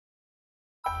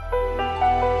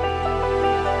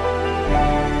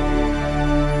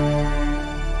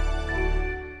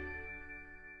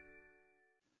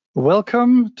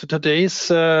Welcome to today's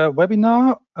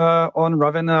webinar on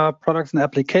RAVENNA products and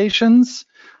applications.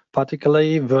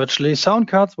 Particularly, virtually sound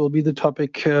cards will be the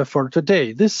topic for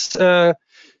today. This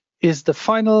is the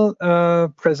final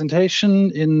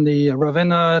presentation in the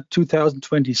RAVENNA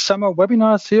 2020 summer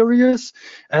webinar series,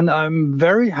 and I'm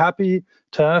very happy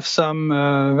to have some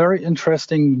very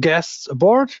interesting guests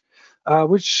aboard,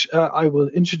 which I will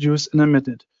introduce in a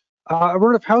minute. A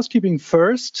word of housekeeping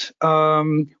first.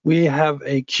 We have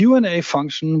a Q&A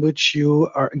function which you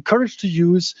are encouraged to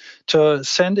use to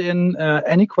send in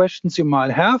any questions you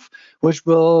might have, which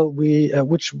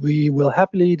we will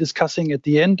happily discussing at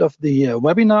the end of the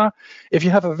webinar. If you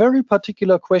have a very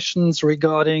particular questions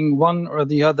regarding one or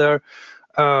the other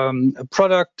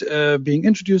product being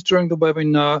introduced during the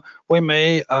webinar, we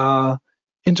may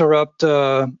interrupt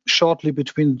shortly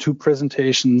between the two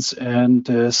presentations and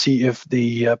see if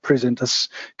the presenters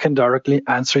can directly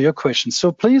answer your questions.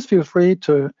 So please feel free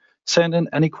to send in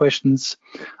any questions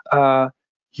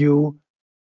you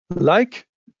like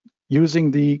using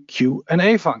the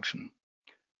Q&A function.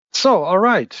 So, all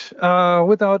right,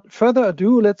 without further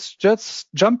ado, let's just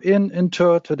jump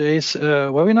into today's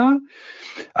webinar.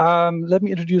 Let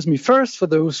me introduce me first. For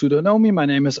those who don't know me, my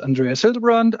name is Andreas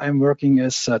Hildebrand. I'm working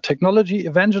as a technology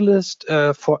evangelist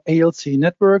for ALC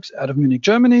Networks out of Munich,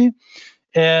 Germany.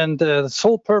 And the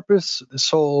sole purpose, the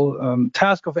sole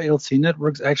task of ALC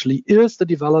Networks actually is the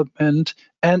development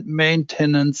and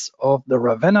maintenance of the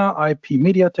RAVENNA IP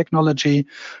media technology.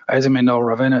 As you may know,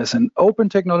 RAVENNA is an open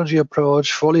technology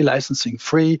approach, fully licensing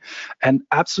free, and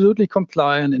absolutely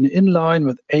compliant and in line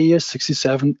with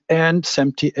AES67 and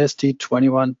SMPTE ST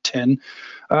 2110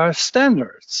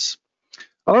 standards.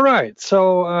 All right,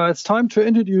 so it's time to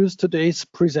introduce today's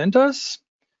presenters.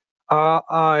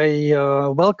 I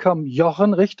welcome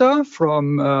Jochen Richter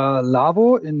from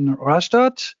Lawo in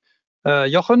Rastatt.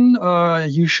 Jochen,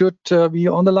 you should be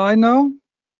on the line now.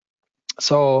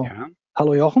 So, yeah.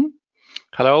 Hello, Jochen.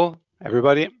 Hello,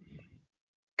 everybody.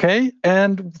 Okay,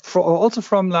 and also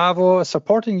from Lawo,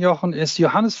 supporting Jochen is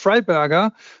Johannes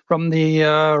Freyberger from the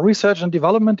Research and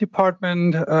Development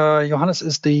Department. Johannes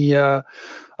is the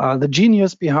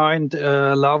genius behind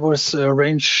Lawo's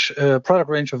product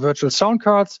range of virtual sound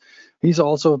cards. He's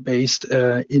also based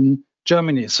in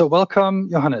Germany. So welcome,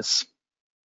 Johannes.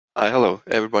 Hi, hello,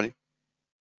 everybody.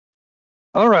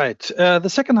 All right. The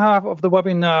second half of the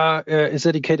webinar is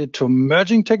dedicated to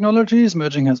Merging Technologies.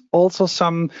 Merging has also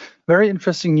some very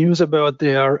interesting news about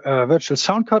their virtual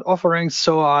sound card offerings.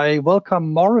 So I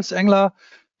welcome Maurice Engler.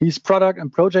 He's product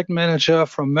and project manager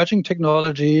from Merging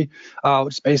Technology,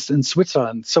 which is based in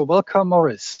Switzerland. So welcome,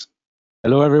 Maurice.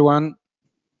 Hello, everyone.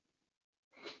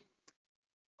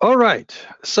 All right.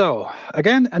 So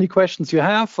again, any questions you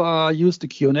have, use the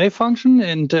Q&A function.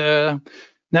 And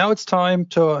now it's time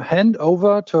to hand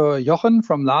over to Jochen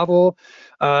from Lawo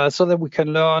so that we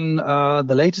can learn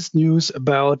the latest news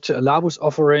about Lawo's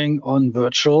offering on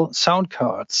virtual sound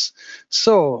cards.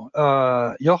 So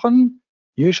Jochen,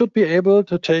 you should be able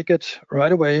to take it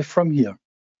right away from here.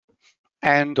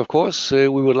 And of course, we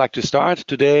would like to start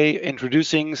today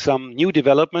introducing some new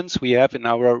developments we have in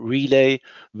our RAVENNA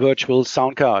virtual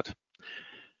sound card.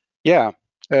 Yeah,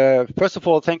 first of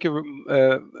all, thank you,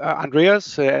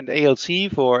 Andreas and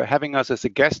ALC, for having us as a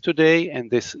guest today in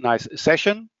this nice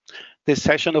session. This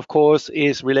session, of course,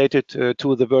 is related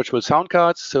to the virtual sound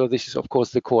cards. So this is, of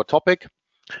course, the core topic.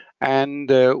 And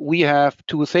we have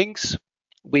two things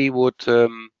we would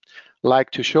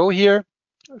like to show here.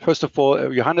 First of all,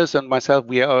 Johannes and myself,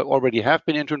 we already have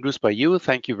been introduced by you.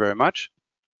 Thank you very much.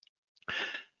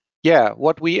 Yeah,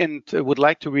 what we would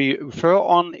like to refer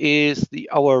on is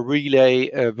our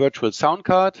RAVENNA virtual sound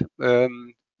card.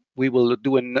 We will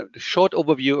do a short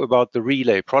overview about the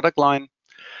RAVENNA product line.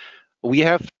 We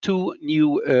have two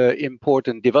new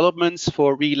important developments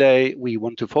for RAVENNA we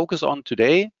want to focus on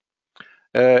today.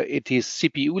 It is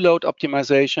CPU load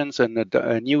optimizations and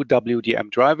a new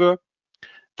WDM driver.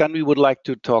 Then we would like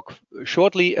to talk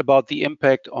shortly about the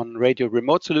impact on radio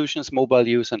remote solutions, mobile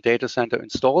use, and data center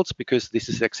installs, because this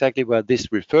is exactly where this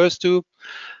refers to.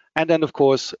 And then, of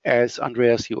course, as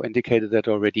Andreas, you indicated that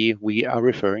already, we are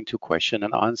referring to question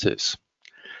and answers.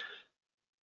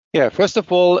 Yeah, first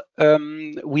of all,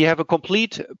 we have a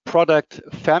complete product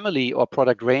family or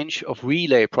product range of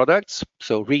RAVENNA products.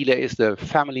 So RAVENNA is the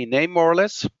family name, more or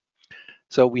less.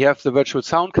 So we have the virtual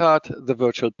sound card, the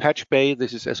virtual patch bay.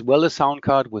 This is as well a sound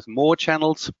card with more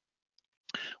channels.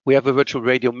 We have a virtual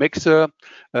radio mixer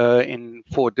in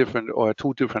two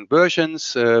different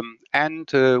versions,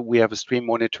 and we have a stream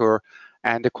monitor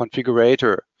and a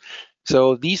configurator.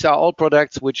 So these are all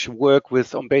products which work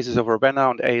with on basis of RAVENNA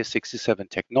and AES67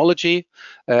 technology,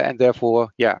 and therefore,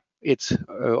 yeah, it's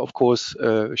of course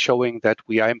showing that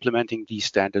we are implementing these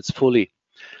standards fully.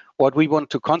 What we want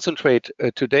to concentrate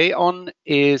today on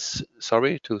is,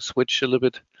 sorry to switch a little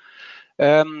bit,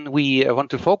 we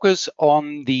want to focus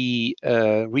on the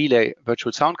relay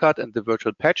virtual sound card and the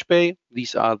virtual patch bay.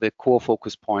 These are the core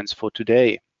focus points for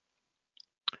today.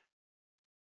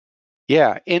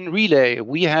 Yeah, in relay,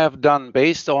 we have done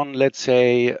based on, let's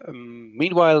say,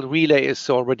 meanwhile, relay is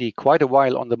already quite a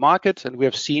while on the market, and we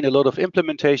have seen a lot of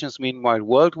implementations, meanwhile,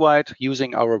 worldwide,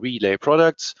 using our relay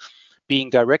products, being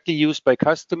directly used by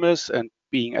customers and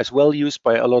being as well used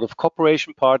by a lot of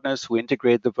cooperation partners who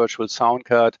integrate the virtual sound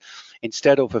card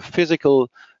instead of a physical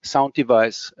sound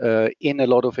device in a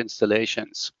lot of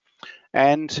installations.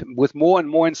 And with more and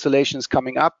more installations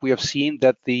coming up, we have seen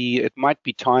that it might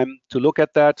be time to look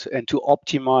at that and to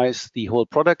optimize the whole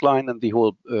product line and the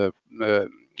whole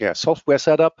software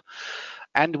setup.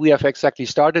 And we have exactly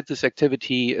started this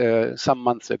activity some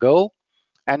months ago.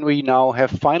 And we now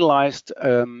have finalized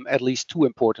at least 2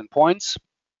 important points.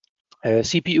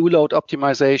 CPU load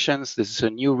optimizations. This is a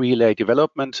new relay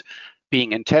development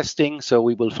being in testing, so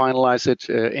we will finalize it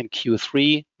in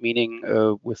Q3,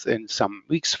 meaning within some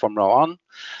weeks from now on.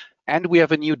 And we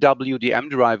have a new WDM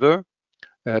driver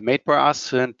made by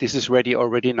us, and this is ready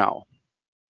already now.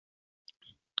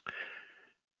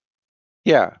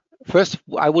 Yeah, first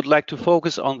I would like to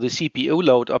focus on the CPU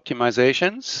load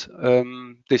optimizations.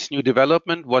 This new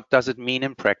development, what does it mean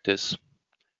in practice?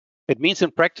 It means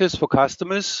in practice for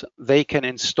customers, they can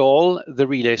install the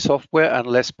relay software on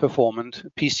less performant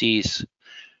PCs,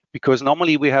 because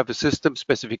normally we have a system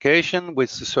specification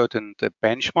with a certain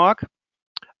benchmark,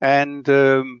 and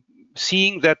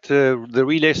seeing that the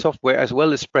relay software as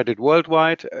well is spread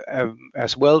worldwide,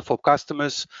 as well for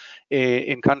customers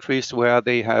in countries where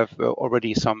they have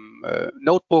already some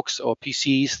notebooks or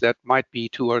PCs that might be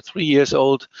 2 or 3 years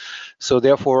old. So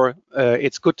therefore,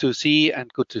 it's good to see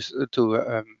and good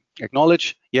to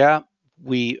acknowledge, yeah,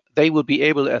 they will be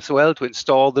able as well to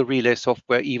install the relay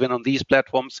software even on these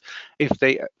platforms if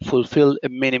they fulfill a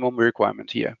minimum requirement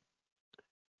here.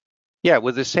 Yeah,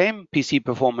 with the same PC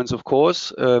performance, of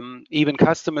course, even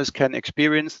customers can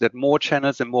experience that more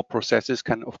channels and more processes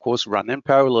can, of course, run in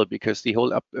parallel because the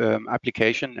whole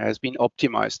application has been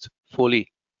optimized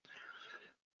fully.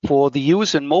 For the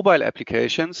use in mobile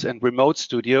applications and remote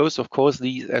studios, of course,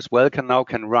 these as well can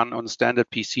run on standard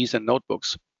PCs and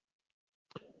notebooks.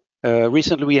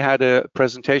 Recently, we had a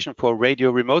presentation for radio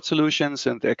remote solutions,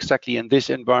 and exactly in this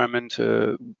environment,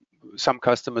 some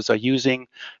customers are using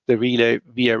the Relay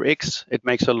VRX. It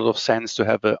makes a lot of sense to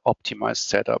have an optimized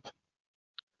setup.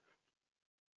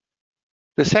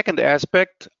 The second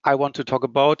aspect I want to talk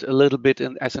about a little bit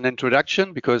as an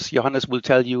introduction, because Johannes will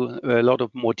tell you a lot of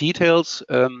more details.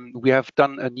 We have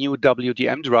done a new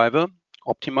WDM driver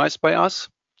optimized by us,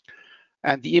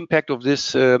 and the impact of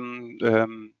this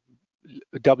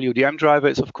WDM driver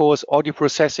is, of course, audio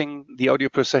processing. The audio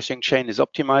processing chain is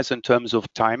optimized in terms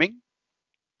of timing.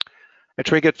 A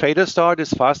triggered fader start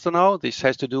is faster now. This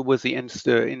has to do with the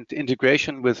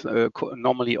integration with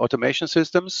normally automation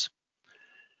systems.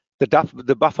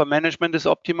 The buffer management is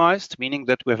optimized, meaning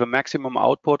that we have a maximum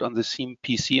output on the same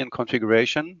PC and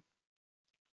configuration.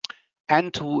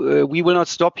 And we will not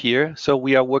stop here. So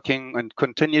we are working and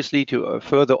continuously to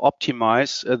further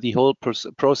optimize the whole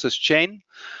process chain.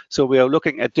 So we are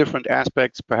looking at different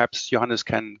aspects. Perhaps Johannes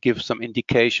can give some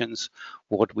indications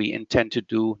what we intend to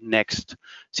do next.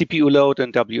 CPU load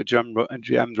and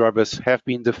WDM drivers have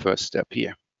been the first step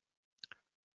here.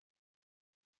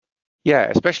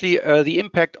 Yeah, especially the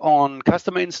impact on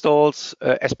customer installs,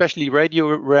 especially radio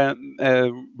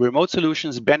remote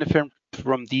solutions benefit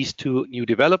from these 2 new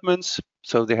developments,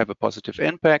 so they have a positive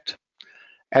impact.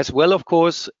 As well, of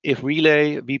course, if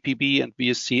Relay, VPB, and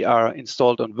VSC are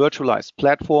installed on virtualized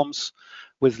platforms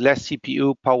with less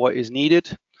CPU power is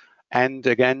needed. And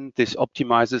again, this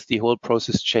optimizes the whole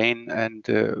process chain and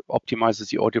optimizes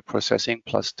the audio processing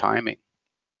plus timing.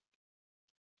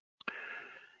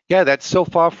 Yeah, that's so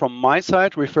far from my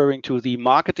side, referring to the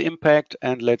market impact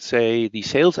and let's say the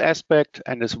sales aspect,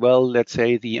 and as well, let's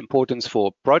say the importance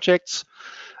for projects.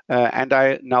 And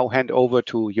I now hand over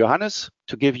to Johannes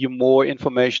to give you more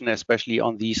information, especially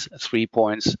on these 3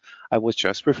 points I was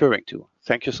just referring to.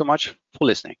 Thank you so much for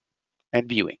listening and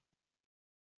viewing.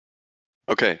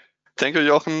 Okay, thank you,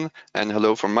 Jochen, and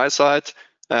hello from my side.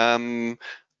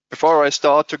 Before I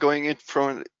start to going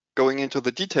going into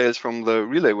the details from the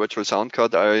relay virtual sound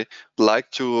card, I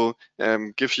like to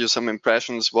give you some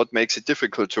impressions what makes it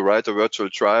difficult to write a virtual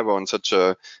driver on such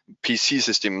a PC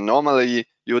system. Normally,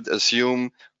 you'd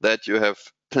assume that you have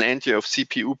plenty of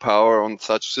CPU power on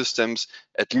such systems,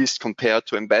 at least compared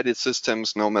to embedded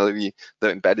systems. Normally, the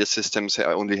embedded systems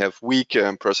only have weak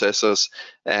processors,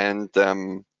 and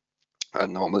a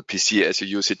normal PC as you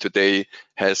use it today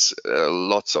has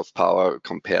lots of power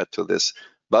compared to this.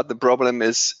 But the problem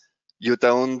is you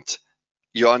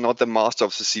are not the master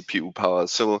of the CPU power.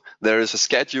 So there is a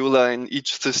scheduler in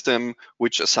each system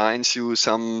which assigns you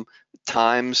some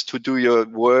times to do your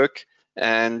work,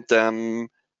 and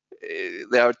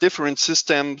there are different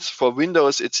systems. For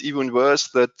Windows, it's even worse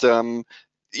that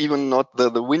even not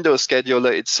the Windows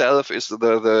scheduler itself is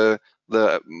the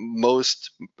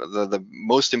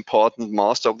most important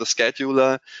master of the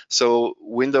scheduler. So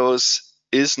Windows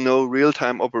is no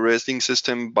real-time operating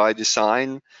system by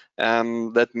design.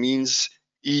 That means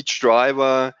each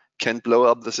driver can blow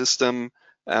up the system.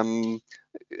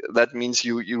 That means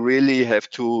you really have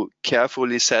to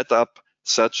carefully set up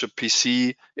such a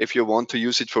PC if you want to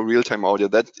use it for real-time audio.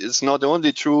 That is not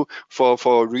only true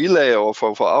for Relay or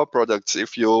for our products.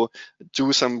 If you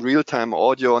do some real-time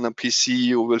audio on a PC,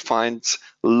 you will find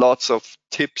lots of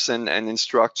tips and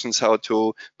instructions how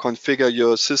to configure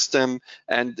your system,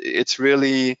 and it's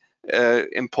really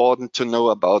important to know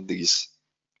about these.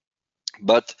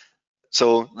 But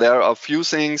so there are a few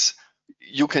things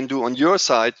you can do on your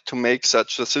side to make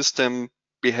such a system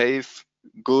behave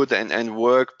good and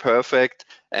work perfect,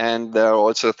 and there are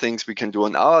also things we can do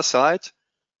on our side.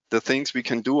 The things we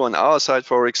can do on our side,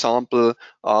 for example,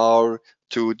 are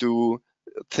to do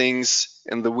things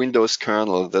in the Windows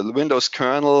kernel. The Windows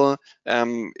kernel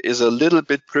is a little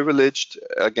bit privileged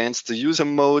against the user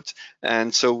mode,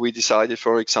 and so we decided,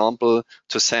 for example,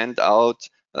 to send out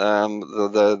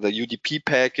the UDP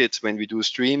packets when we do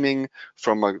streaming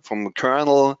from a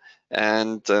kernel,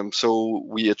 and so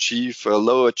we achieve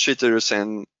lower jitters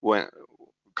and when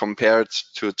compared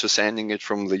to sending it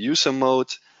from the user mode.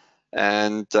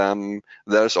 And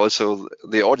there's also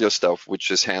the audio stuff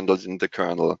which is handled in the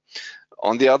kernel.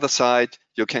 On the other side,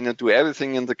 you cannot do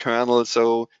everything in the kernel,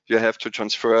 so you have to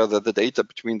transfer the data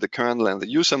between the kernel and the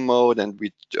user mode, and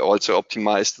we also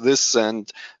optimized this.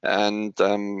 And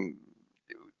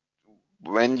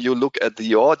when you look at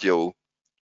the audio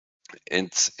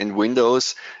in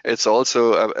Windows, it's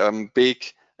also a big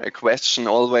question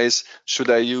always: should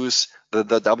I use the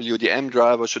WDM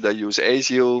driver? Should I use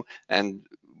ASIO? And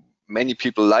many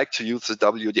people like to use the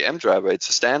WDM driver. It's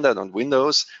a standard on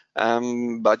Windows,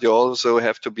 but you also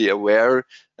have to be aware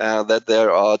that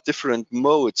there are different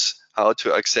modes how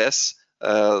to access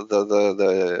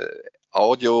the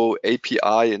audio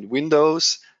API in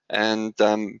Windows, and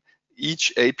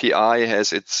each API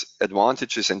has its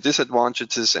advantages and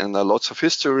disadvantages, and lots of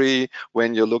history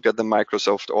when you look at the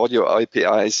Microsoft Audio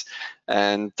APIs.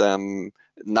 And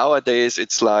nowadays,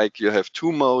 it's like you have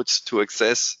two modes to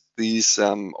access these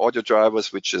audio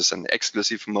drivers, which is an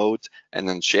exclusive mode and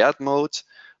a shared mode.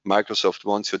 Microsoft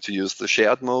wants you to use the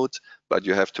shared mode, but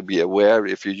you have to be aware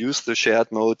if you use the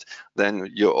shared mode, then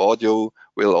your audio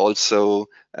will also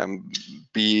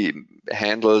be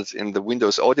handled in the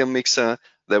Windows audio mixer.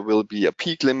 There will be a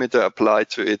peak limiter applied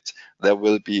to it. There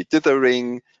will be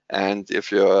dithering, and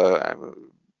if you're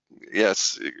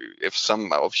if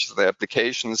some of the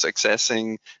applications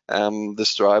accessing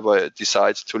this driver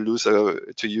decides to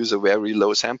use a very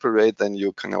low sample rate, then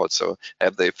you can also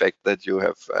have the effect that you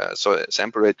have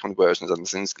sample rate conversions and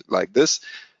things like this.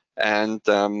 And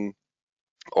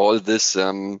all this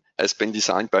has been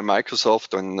designed by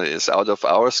Microsoft and is out of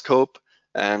our scope.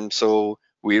 And so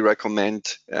we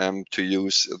recommend to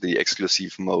use the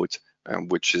exclusive mode,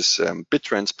 which is bit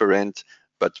transparent,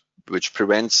 but which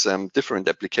prevents different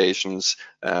applications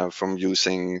from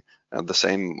using the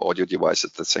same audio device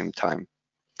at the same time.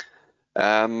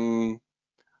 On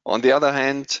the other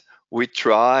hand, we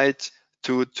tried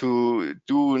to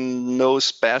do no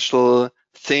special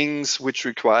things which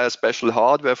require special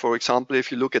hardware. For example,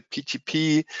 if you look at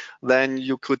PTP, then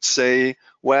you could say,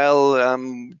 well,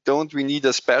 don't we need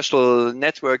a special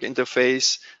network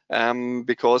interface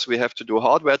because we have to do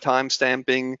hardware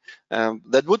timestamping?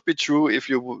 That would be true if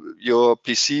your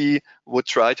PC would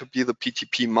try to be the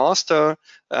PTP master.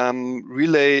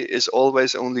 Relay is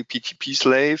always only PTP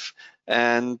slave,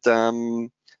 and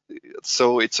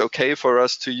so it's okay for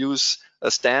us to use a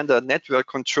standard network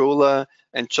controller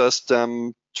and just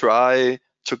try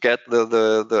to get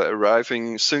the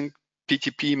arriving sync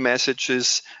PTP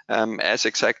messages as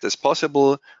exact as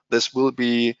possible. This will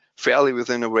be fairly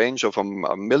within a range of a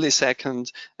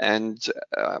millisecond. And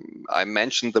I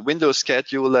mentioned the window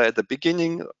scheduler at the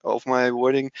beginning of my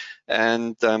wording.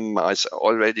 And as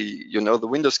already, you know, the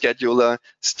window scheduler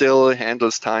still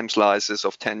handles time slices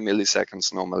of 10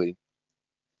 milliseconds normally.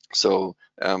 So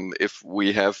if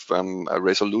we have a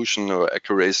resolution or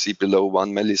accuracy below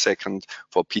 1 millisecond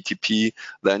for PTP,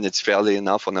 then it's fairly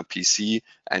enough on a PC,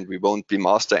 and we won't be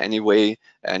master anyway.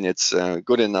 And it's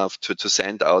good enough to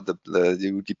send out the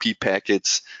UDP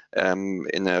packets in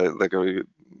the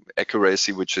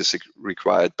accuracy which is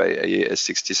required by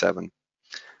AES67.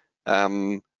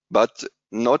 But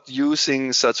not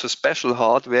using such a special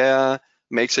hardware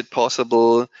makes it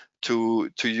possible to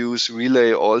use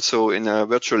relay also in a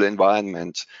virtual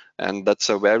environment. And that's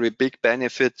a very big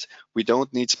benefit. We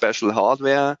don't need special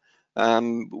hardware.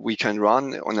 We can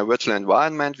run on a virtual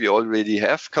environment. We already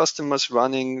have customers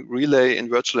running relay in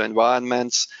virtual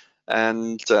environments.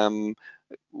 And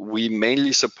we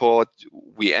mainly support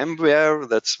VMware.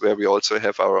 That's where we also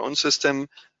have our own system.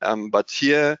 But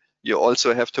here you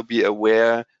also have to be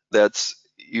aware that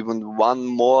even one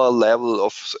more level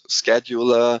of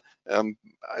scheduler,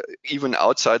 even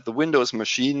outside the Windows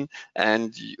machine,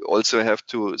 and you also have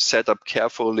to set up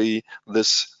carefully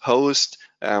this host.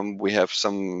 We have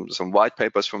some white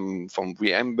papers from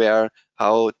VMware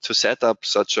how to set up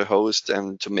such a host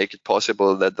and to make it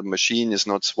possible that the machine is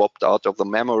not swapped out of the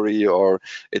memory or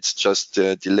it's just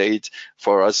delayed.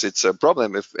 For us, it's a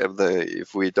problem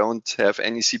if we don't have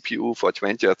any CPU for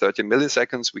 20 or 30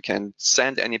 milliseconds, we can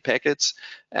send any packets.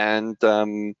 And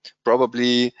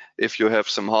probably if you have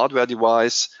some hardware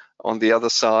device on the other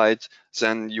side,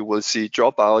 then you will see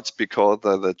dropouts because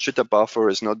the jitter buffer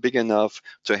is not big enough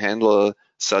to handle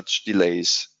such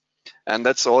delays. And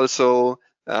that's also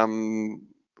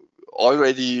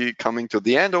already coming to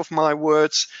the end of my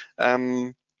words.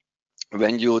 When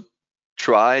you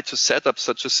try to set up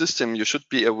such a system, you should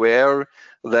be aware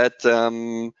that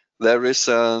there is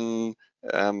a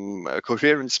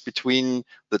coherence between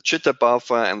the jitter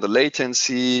buffer and the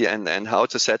latency and how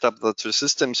to set up the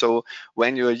system. So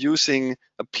when you are using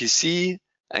a PC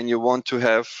and you want to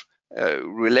have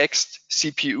relaxed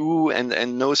CPU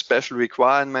and no special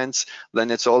requirements,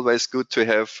 then it's always good to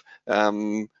have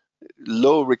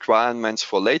low requirements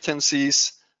for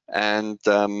latencies and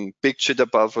big jitter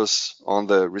buffers on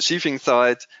the receiving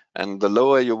side. And the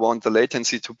lower you want the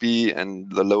latency to be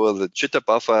and the lower the jitter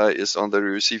buffer is on the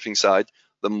receiving side,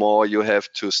 the more you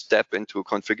have to step into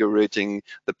configuring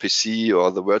the PC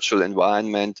or the virtual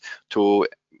environment to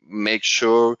make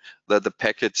sure that the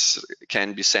packets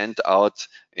can be sent out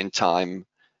in time.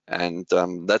 And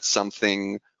that's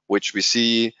something which we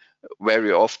see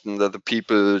very often, that the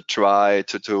people try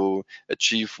to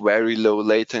achieve very low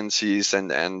latencies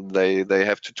and they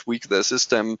have to tweak their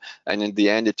system, and in the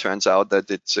end it turns out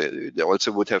that it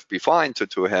also would have been fine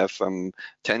to have 10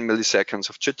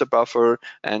 milliseconds of jitter buffer,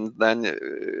 and then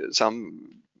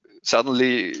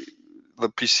suddenly the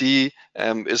PC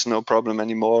is no problem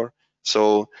anymore.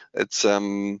 So it's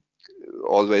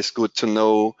always good to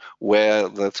know where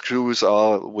the screws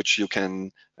are, which you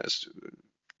can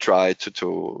try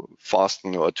to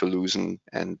fasten or to loosen,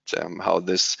 and how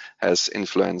this has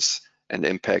influence and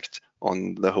impact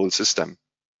on the whole system.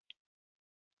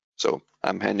 So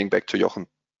I'm handing back to Jochen.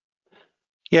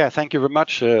 Yeah, thank you very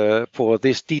much for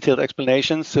these detailed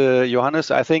explanations,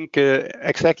 Johannes. I think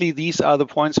exactly these are the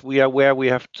points where we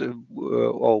have to,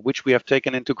 or which we have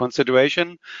taken into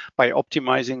consideration by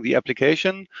optimizing the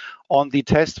application. On the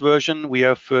test version, we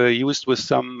have used with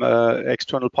some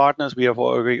external partners. We have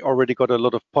already got a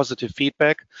lot of positive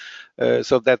feedback,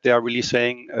 so that they are really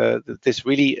saying that this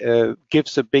really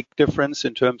gives a big difference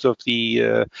in terms of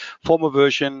the former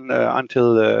version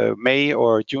until May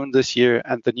or June this year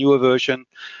and the newer version.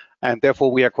 And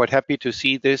therefore, we are quite happy to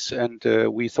see this, and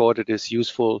we thought it is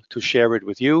useful to share it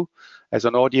with you as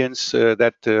an audience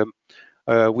that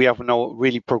we have now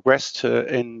really progressed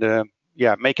in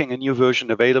making a new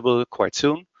version available quite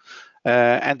soon.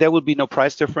 And there will be no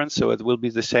price difference, so it will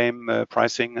be the same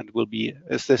pricing, and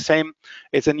it's the same.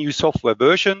 It's a new software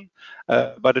version,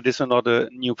 but it is not a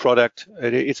new product.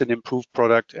 It's an improved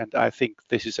product, and I think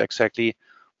this is exactly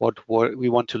what we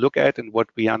want to look at and what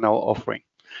we are now offering.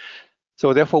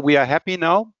 So therefore, we are happy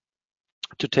now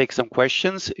to take some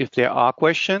questions if there are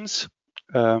questions.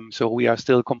 So we are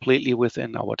still completely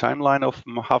within our timeline of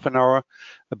half an hour.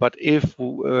 But if,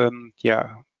 there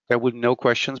will be no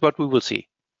questions, but we will see.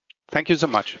 Thank you so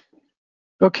much.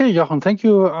 Okay, Jochen, thank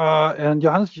you. And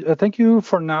Johannes, thank you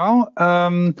for now.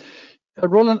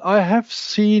 Roland, I have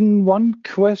seen one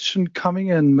question coming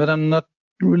in, but I'm not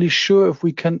really sure if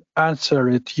we can answer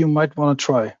it. You might want to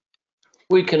try.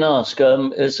 We can ask.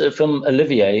 Is from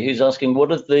Olivier, who's asking,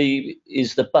 what are the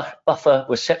buffer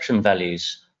reception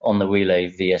values on the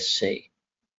Relay VSC?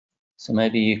 So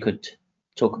maybe you could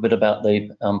talk a bit about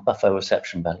the buffer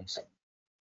reception values.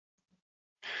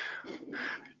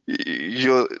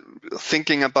 You're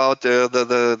thinking about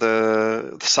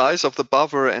the size of the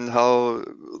buffer and how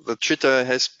the jitter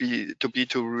has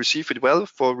to receive it well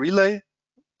for relay.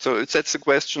 So that's the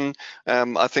question.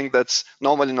 I think that's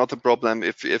normally not a problem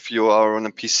if you are on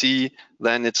a PC.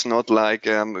 Then it's not like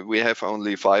we have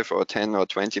only 5 or 10 or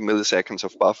 20 milliseconds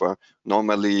of buffer.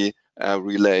 Normally,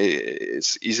 relay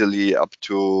is easily up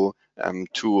to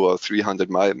 200 or 300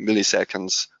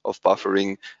 milliseconds of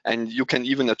buffering, and you can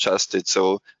even adjust it.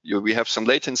 So we have some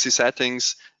latency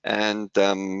settings, and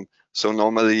so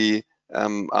normally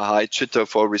a high jitter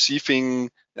for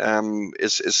receiving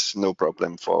is no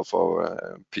problem for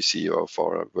a PC or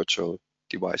for a virtual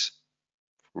device,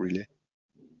 really.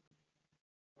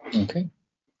 Okay.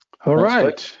 All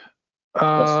right.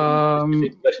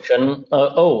 Great. Question.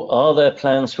 Are there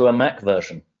plans for a Mac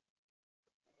version?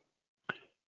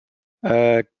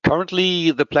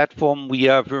 Currently, the platform we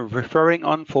are referring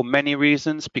on for many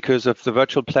reasons, because of the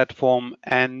virtual platform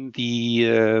and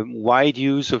the wide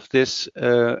use of this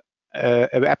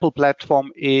Apple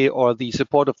platform or the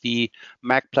support of the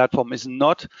Mac platform is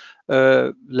not,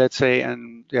 let's say,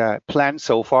 planned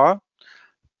so far.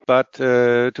 But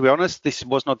to be honest, this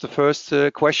was not the first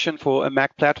question for a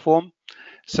Mac platform.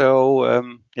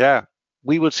 So yeah,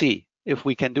 we will see if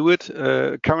we can do it.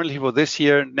 Currently for this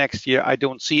year, next year, I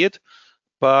don't see it.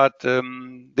 But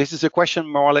this is a question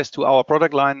more or less to our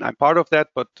product line. I'm part of that,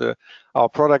 but our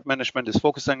product management is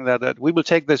focusing on that we will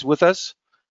take this with us.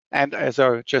 And as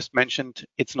I just mentioned,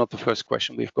 it's not the first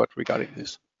question we've got regarding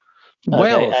this.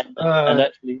 Well, okay, and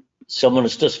actually, someone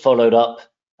has just followed up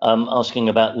asking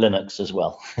about Linux as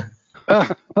well.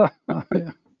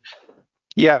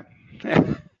 Yeah.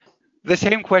 The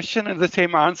same question and the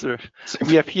same answer.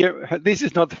 We have here, this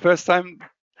is not the first time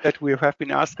that we have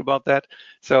been asked about that.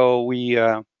 So we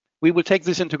will take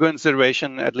this into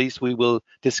consideration. At least we will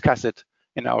discuss it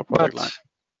in our product line.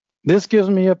 This gives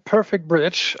me a perfect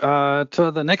bridge to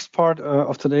the next part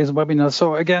of today's webinar.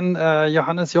 So again,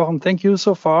 Johannes, Jochen, thank you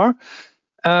so far.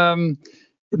 The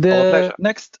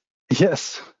next,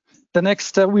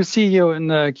 we'll see you in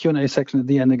the Q&A section at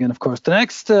the end again, of course. The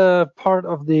next part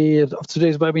of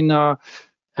today's webinar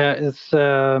is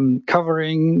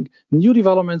covering new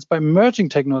developments by Merging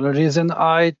Technologies, and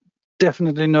I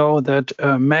definitely know that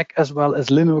Mac as well as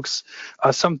Linux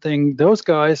are something those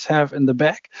guys have in the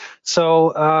back.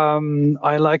 So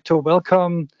I like to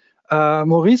welcome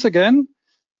Maurice again.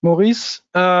 Maurice,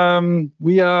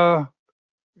 we are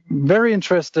very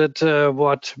interested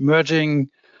what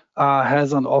Merging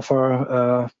has on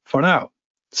offer for now.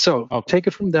 So take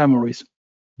it from there, Maurice.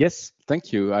 Yes,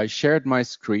 thank you. I shared my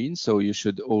screen, so you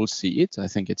should all see it. I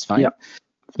think it's fine. Yeah.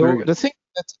 So the thing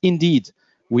that indeed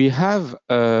we have,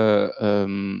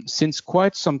 since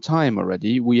quite some time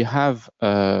already, we have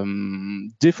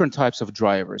different types of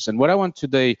drivers. And what I want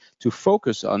today to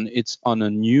focus on, it's on a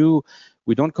new,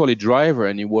 we don't call it driver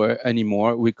anymore.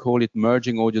 We call it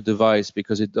merging audio device,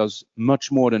 because it does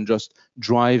much more than just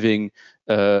driving,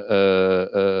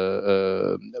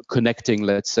 connecting,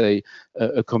 let's say,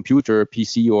 a computer, a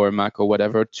PC or a Mac or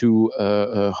whatever to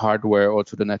hardware or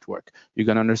to the network. You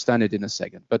can understand it in a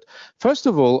second. But first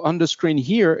of all, on the screen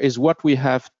here is what we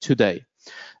have today.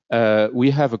 We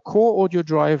have a core audio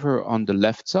driver on the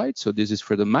left side. So this is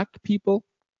for the Mac people.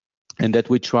 And that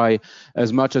we try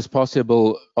as much as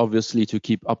possible, obviously, to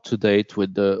keep up to date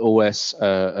with the OS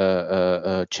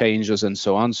changes and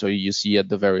so on. So you see at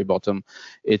the very bottom,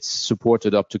 it's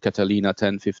supported up to Catalina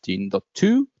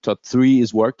 10.15.2.3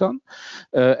 is worked on.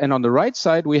 And on the right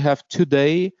side, we have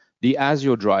today the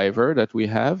ASIO driver that we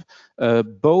have.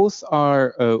 Both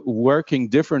are working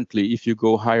differently if you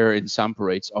go higher in sample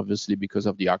rates, obviously, because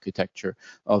of the architecture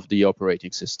of the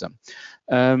operating system.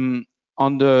 On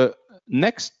the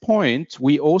next point,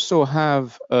 we also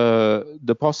have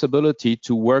the possibility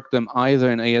to work them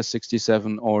either in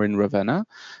AES67 or in RAVENNA,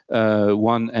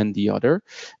 one and the other.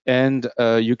 And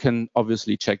you can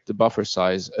obviously check the buffer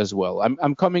size as well.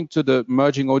 I'm coming to the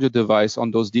merging audio device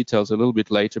on those details a little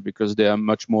bit later, because they are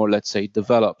much more, let's say,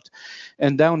 developed.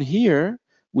 And down here,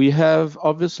 we have,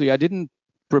 obviously, I didn't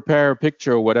prepare a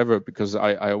picture or whatever, because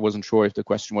I wasn't sure if the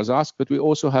question was asked, but we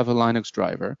also have a Linux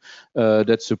driver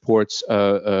that supports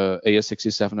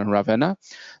AES67 and RAVENNA.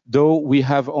 Though we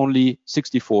have only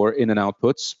 64 in and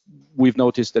outputs, we've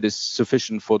noticed that is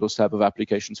sufficient for those type of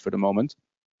applications for the moment.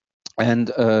 And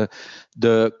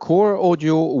the core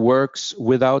audio works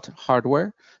without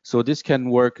hardware. So this can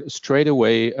work straight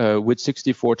away with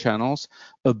 64 channels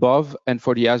above, and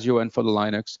for the ASIO and for the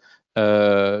Linux.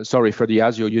 Sorry, for the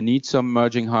ASIO, you need some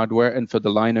merging hardware, and for the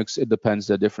Linux, it depends.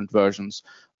 There are different versions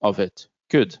of it.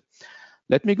 Good.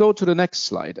 Let me go to the next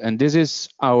slide. And this is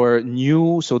our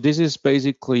new, so this is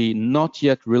basically not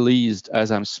yet released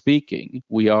as I'm speaking.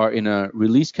 We are in a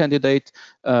release candidate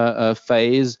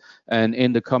phase, and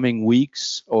in the coming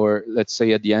weeks, or let's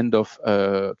say at the end of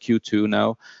Q2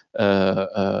 now,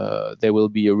 there will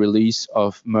be a release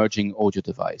of merging audio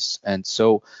device. And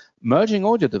so merging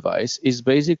audio device is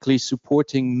basically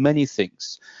supporting many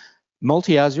things.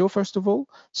 Multi-ASIO, first of all.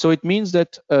 So it means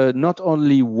that not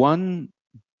only one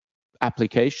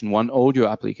application, one audio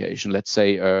application, let's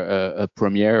say a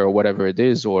Premiere or whatever it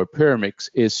is, or Pyramix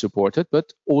is supported,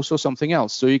 but also something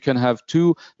else. So you can have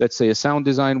two, let's say a sound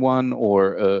design one,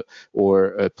 or a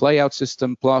playout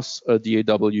system plus a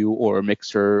DAW or a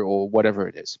mixer or whatever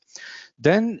it is.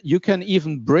 Then you can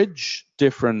even bridge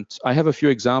different, I have a few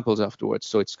examples afterwards,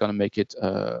 so it's going to make it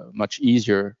much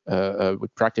easier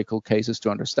with practical cases to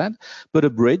understand, but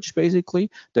a bridge basically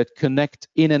that connect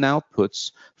in and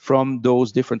outputs from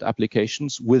those different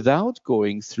applications without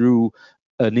going through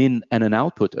an in and an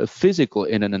output, a physical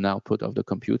in and an output of the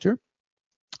computer.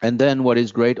 And then what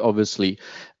is great, obviously,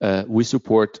 we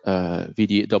support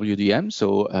WDM,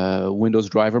 so Windows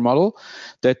driver model.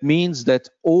 That means that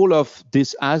all of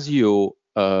this ASIO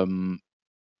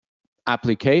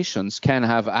applications can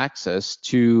have access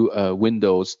to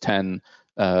Windows 10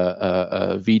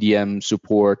 VDM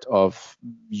support of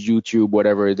YouTube,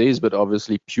 whatever it is, but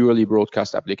obviously purely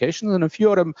broadcast applications, and a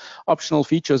few other optional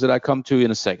features that I come to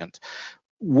in a second.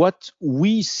 What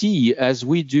we see as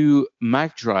we do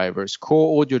Mac drivers,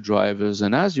 core audio drivers,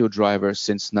 and ASIO drivers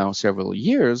since now several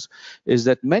years is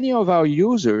that many of our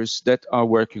users that are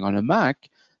working on a Mac,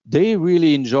 they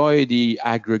really enjoy the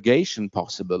aggregation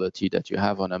possibility that you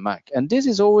have on a Mac. And this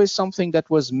is always something that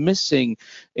was missing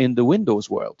in the Windows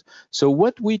world. So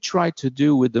what we try to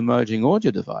do with the merging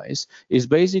audio device is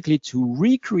basically to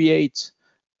recreate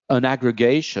an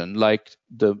aggregation like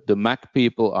the Mac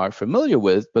people are familiar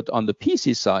with, but on the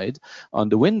PC side, on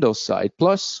the Windows side,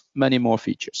 plus many more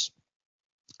features.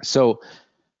 So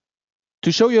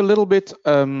to show you a little bit,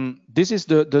 this is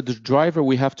the driver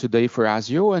we have today for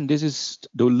ASIO, and this is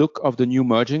the look of the new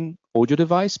merging audio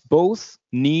device. Both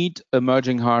need a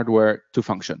merging hardware to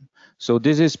function. So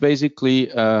this is basically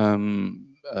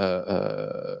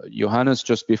Johannes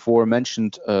just before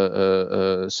mentioned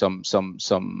some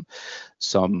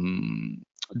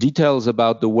details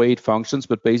about the way it functions,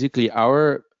 but basically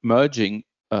our merging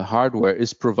hardware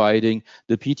is providing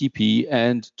the PTP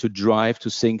and to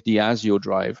sync the ASIO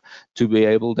drive to be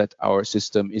able that our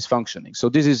system is functioning. So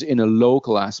this is in a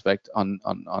local aspect on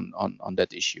that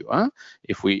issue.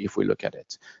 If we look at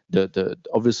it,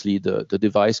 obviously the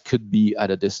device could be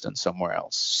at a distance somewhere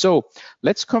else. So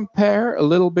let's compare a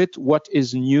little bit what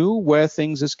is new, where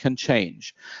things can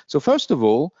change. So first of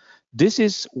all, this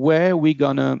is where we're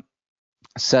gonna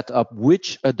set up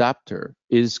which adapter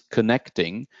is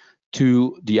connecting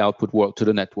to the output world, to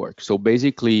the network. So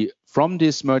basically, from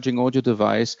this merging audio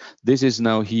device, this is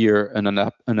now here an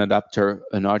adapter,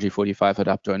 an RJ45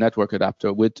 adapter, a network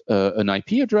adapter with an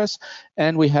IP address,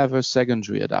 and we have a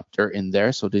secondary adapter in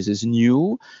there. So this is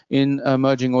new in a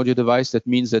merging audio device. That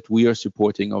means that we are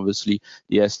supporting, obviously,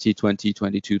 the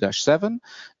ST2022-7,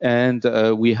 and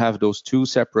we have those two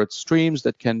separate streams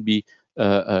that can be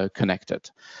connected.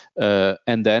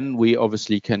 And then we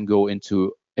obviously can go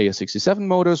into AES67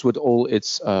 motors with all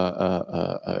its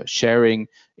sharing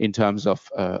in terms of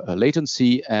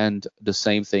latency, and the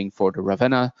same thing for the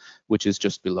RAVENNA, which is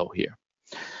just below here.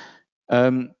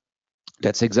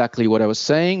 That's exactly what I was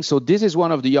saying. So this is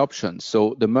one of the options.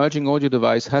 So the merging audio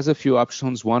device has a few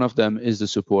options. One of them is the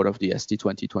support of the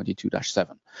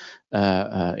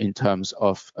ST2022-7 in terms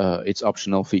of its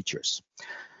optional features.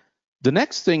 The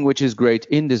next thing which is great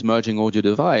in this merging audio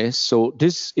device, so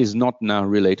this is not now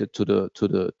related to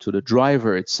the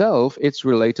driver itself, it's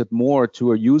related more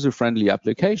to a user-friendly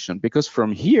application, because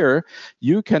from here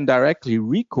you can directly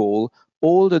recall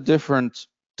all the different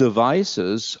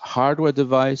devices, hardware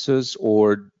devices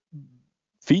or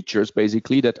features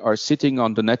basically that are sitting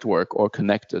on the network or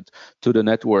connected to the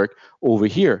network over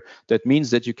here. That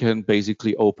means that you can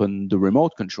basically open the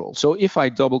remote control. So if I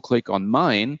double click on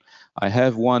mine, I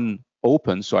have one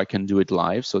open so I can do it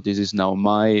live. So this is now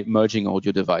my merging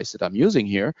audio device that I'm using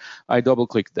here. I double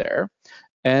click there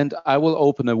and I will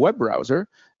open a web browser,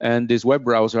 and this web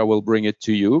browser will bring it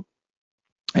to you.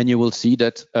 And you will see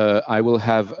that I will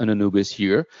have an Anubis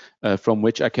here from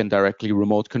which I can directly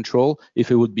remote control. If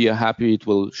it would be a Happy, it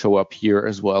will show up here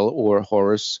as well, or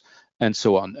Horus, and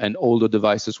so on. And all the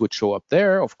devices would show up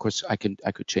there. Of course, I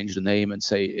could change the name and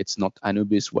say it's not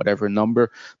Anubis, whatever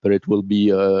number, but it will be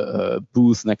a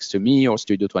booth next to me or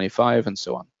Studio 25 and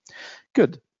so on.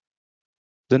 Good.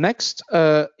 The next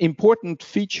important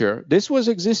feature, this was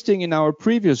existing in our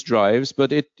previous drives,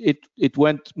 but it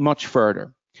went much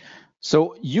further.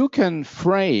 So you can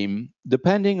frame,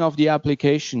 depending on the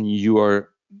application you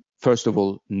are, first of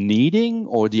all, needing,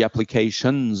 or the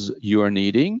applications you are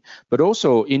needing, but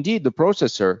also, indeed, the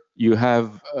processor you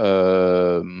have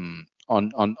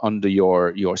under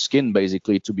your skin,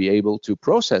 basically, to be able to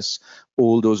process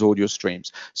all those audio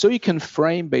streams. So you can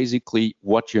frame, basically,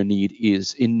 what your need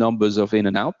is in numbers of in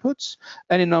and outputs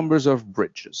and in numbers of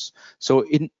bridges. So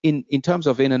in terms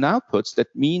of in and outputs,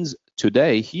 that means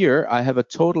today here I have a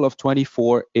total of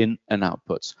 24 in and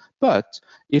outputs. But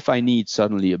if I need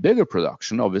suddenly a bigger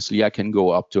production, obviously I can go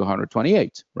up to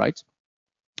 128, right?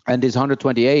 And this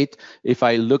 128, if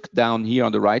I look down here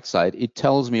on the right side, it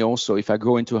tells me also, if I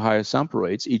go into higher sample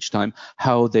rates each time,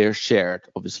 how they're shared,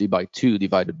 obviously by 2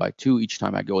 divided by 2. Each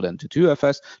time I go then to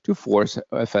 2fs, to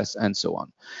 4fs, and so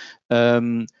on.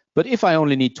 But if I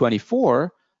only need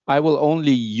 24, I will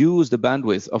only use the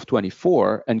bandwidth of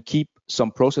 24 and keep some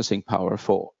processing power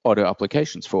for other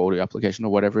applications, for audio application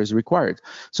or whatever is required.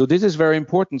 So this is very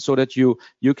important so that you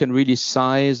can really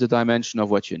size the dimension of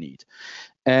what you need.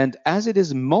 And as it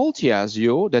is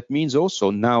multi-ASIO, that means also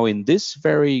now in this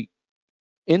very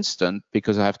instant,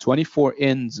 because I have 24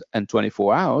 ins and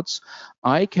 24 outs,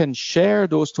 I can share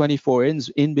those 24 ins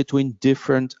in between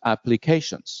different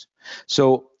applications.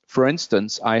 So for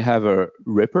instance, I have a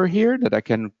Ripper here that I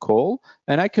can call,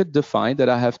 and I could define that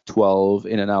I have 12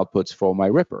 in and outputs for my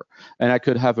Ripper. And I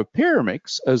could have a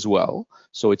Pyramix as well,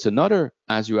 so it's another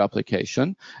ASIO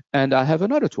application, and I have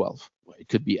another 12. It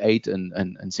could be 8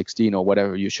 and 16 or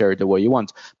whatever, you share it the way you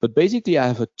want. But basically, I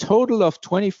have a total of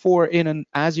 24 in an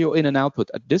ASIO in and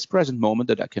output at this present moment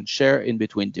that I can share in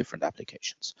between different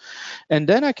applications. And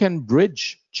then I can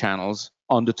bridge channels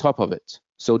on the top of it.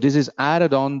 So this is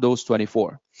added on those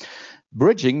 24.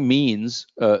 Bridging means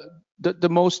the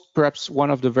most, perhaps one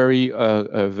of the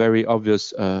very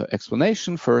obvious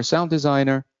explanation for a sound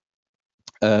designer.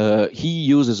 He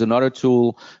uses another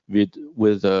tool with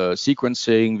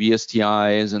sequencing,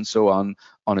 VSTIs, and so on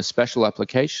a special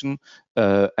application,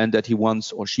 and that he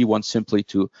wants or she wants simply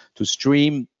to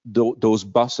stream those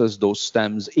buses, those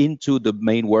stems into the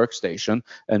main workstation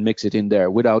and mix it in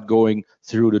there without going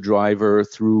through the driver,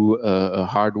 through a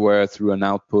hardware, through an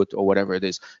output or whatever it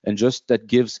is. And just that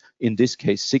gives, in this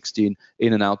case, 16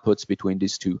 in and outputs between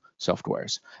these two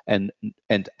softwares, and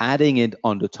adding it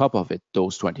on the top of it,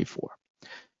 those 24.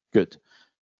 Good.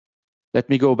 Let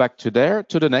me go back to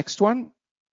the next one.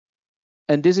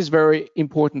 And this is very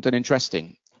important and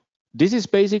interesting. This is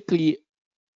basically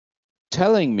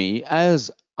telling me, as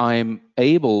I'm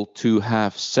able to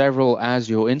have several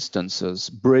ASIO instances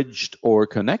bridged or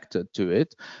connected to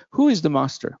it, who is the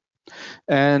master?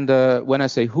 And when I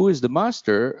say who is the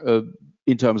master,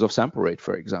 in terms of sample rate,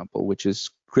 for example, which is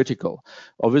critical.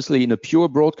 Obviously, in a pure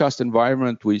broadcast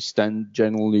environment, we stand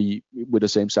generally with the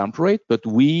same sample rate, but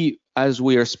as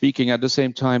we are speaking at the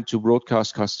same time to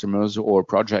broadcast customers or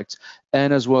projects,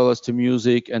 and as well as to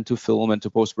music and to film and to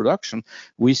post-production,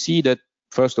 we see that,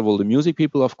 first of all, the music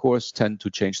people, of course, tend to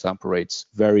change sample rates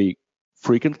very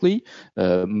frequently,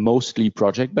 mostly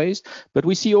project-based, but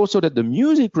we see also that the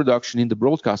music production in the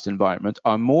broadcast environment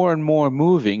are more and more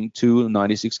moving to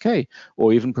 96K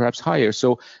or even perhaps higher.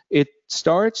 So it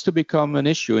starts to become an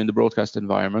issue in the broadcast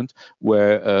environment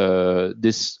where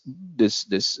this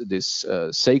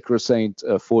sacrosanct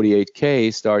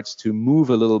 48K starts to move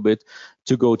a little bit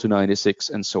to go to 96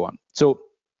 and so on. So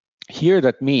here,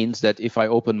 that means that if I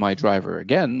open my driver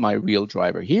again, my real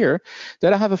driver here,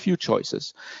 that I have a few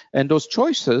choices. And those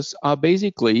choices are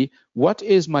basically, what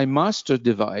is my master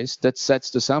device that sets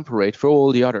the sample rate for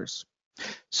all the others?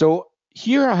 So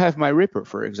here I have my Ripper,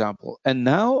 for example. And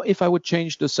now if I would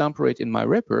change the sample rate in my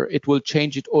Ripper, it will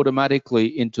change it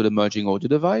automatically into the merging audio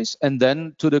device and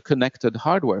then to the connected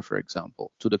hardware, for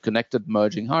example, to the connected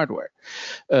merging hardware.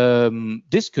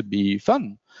 This could be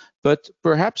fun. But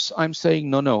perhaps I'm saying,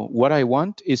 no, what I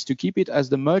want is to keep it as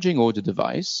the merging audio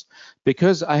device,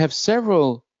 because I have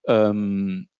several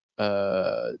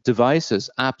devices,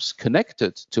 apps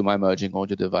connected to my merging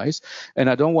audio device, and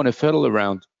I don't want to fiddle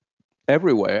around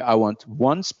everywhere. I want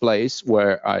one place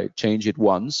where I change it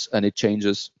once and it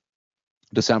changes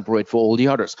the sample rate for all the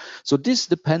others. So this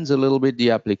depends a little bit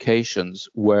the applications,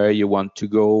 where you want to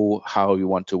go, how you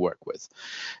want to work with.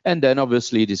 And then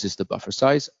obviously this is the buffer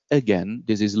size. Again,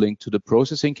 this is linked to the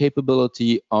processing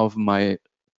capability of my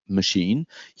machine.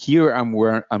 Here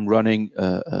I'm running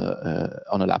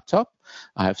on a laptop.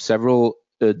 I have several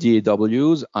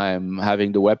DAWs. I'm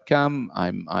having the webcam.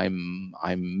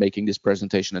 I'm making this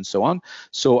presentation and so on.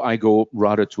 So I go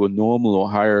rather to a normal or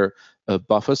higher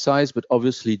buffer size, but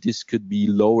obviously this could be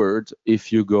lowered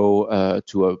if you go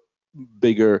to a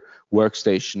bigger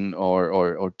workstation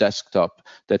or desktop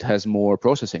that has more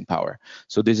processing power.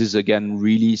 So this is again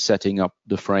really setting up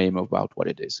the frame about what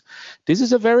it is. This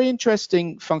is a very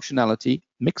interesting functionality,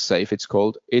 mix safe it's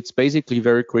called. It's basically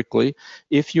very quickly,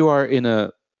 if you are in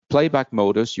a playback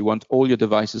modus, you want all your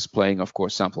devices playing, of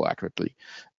course, sample accurately.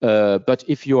 But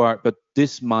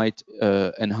this might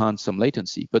enhance some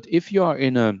latency. But if you are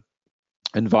in a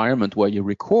environment where you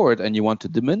record and you want to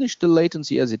diminish the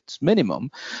latency as its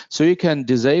minimum, so you can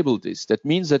disable this. That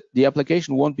means that the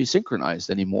application won't be synchronized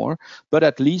anymore, but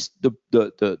at least the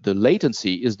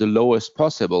latency is the lowest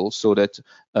possible, so that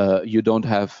you don't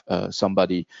have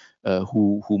somebody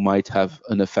who might have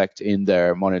an effect in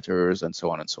their monitors and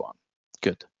so on and so on.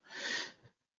 Good.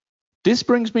 This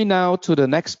brings me now to the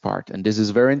next part, and this is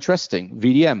very interesting,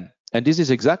 VDM. And this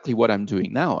is exactly what I'm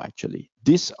doing now, actually.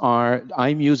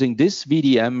 I'm using this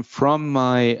VDM from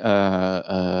my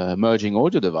merging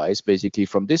audio device, basically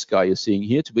from this guy you're seeing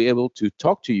here, to be able to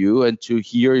talk to you and to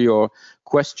hear your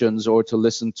questions or to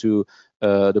listen to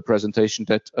the presentation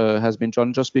that has been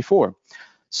done just before.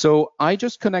 So I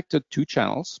just connected 2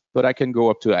 channels, but I can go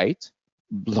up to 8.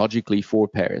 Logically 4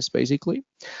 pairs basically,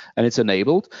 and it's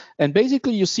enabled. And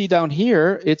basically you see down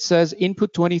here it says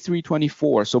input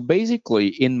 2324. So basically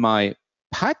in my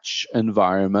patch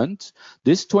environment,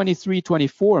 this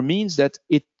 2324 means that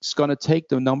it's going to take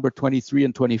the number 23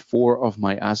 and 24 of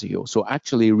my ASIO. So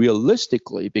actually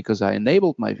realistically, because I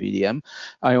enabled my VDM,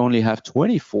 I only have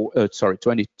 22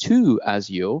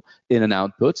 ASIO in and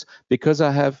outputs, because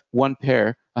I have 1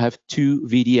 pair, I have 2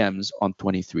 VDMs on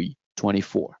 23,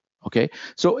 24. Okay,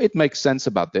 so it makes sense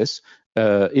about this.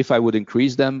 If I would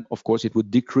increase them, of course, it would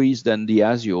decrease then the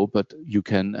ASIO, but you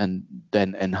can and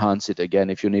then enhance it again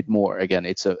if you need more. Again,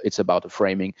 it's about the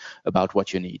framing, about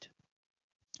what you need.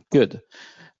 Good.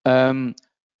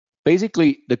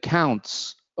 Basically, the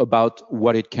counts about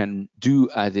what it can do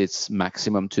at its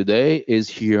maximum today is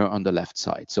here on the left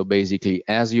side. So basically,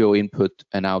 ASIO input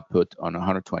and output on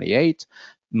 128.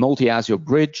 Multi-ASIO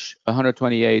bridge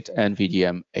 128, and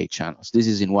VDM 8 channels. This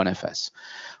is in 1FS.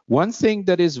 One thing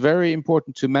that is very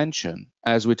important to mention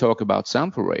as we talk about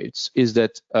sample rates is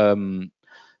that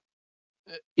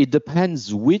it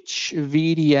depends which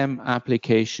VDM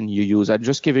application you use. I'm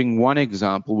just giving one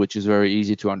example, which is very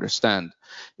easy to understand,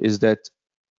 is that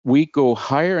we go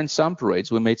higher in sample rates.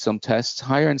 We made some tests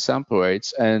higher in sample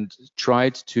rates and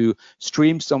tried to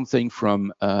stream something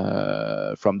from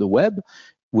the web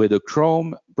with a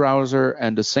Chrome browser,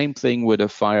 and the same thing with a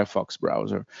Firefox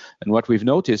browser. And what we've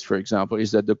noticed, for example,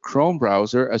 is that the Chrome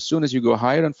browser, as soon as you go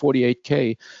higher than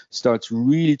 48K, starts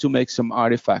really to make some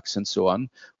artifacts and so on,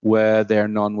 where there are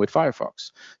none with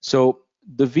Firefox. So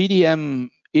the VDM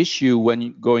issue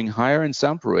when going higher in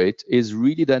sample rate is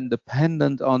really then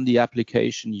dependent on the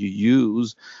application you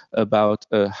use, about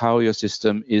how your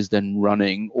system is then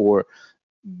running or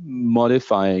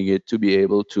modifying it to be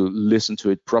able to listen to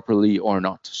it properly or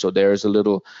not. So there's a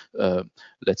little,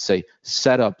 let's say,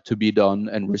 setup to be done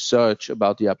and research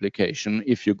about the application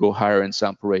if you go higher in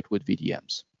sample rate with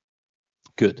VDMs.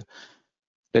 Good.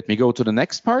 Let me go to the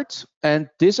next part. And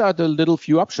these are the little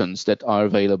few options that are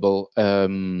available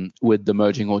with the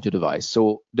merging audio device.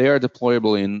 So they are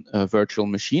deployable in virtual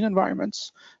machine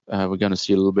environments. We're going to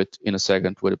see a little bit in a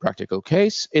second with a practical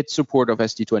case. It's support of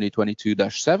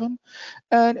ST2022-7,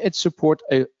 and it support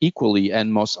equally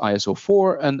NMOS ISO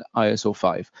 4 and ISO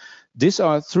 5. These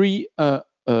are 3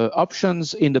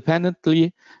 options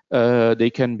independently.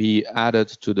 They can be added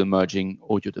to the merging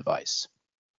audio device.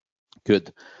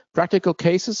 Good. Practical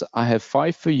cases, I have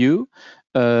 5 for you.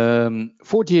 4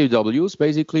 DAWs,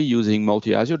 basically using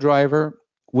multi-ASIO driver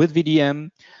with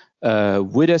VDM,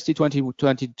 with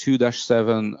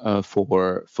ST2022-7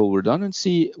 for full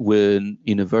redundancy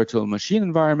in a virtual machine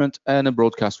environment, and a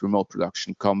broadcast remote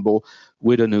production combo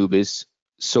with Anubis,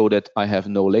 so that I have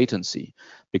no latency.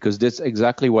 Because that's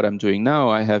exactly what I'm doing now.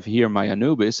 I have here my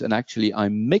Anubis, and actually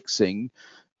I'm mixing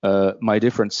my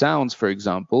different sounds, for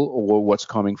example, or what's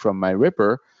coming from my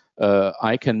Ripper.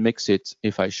 I can mix it.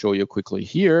 If I show you quickly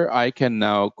here, I can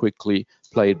now quickly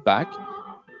play it back.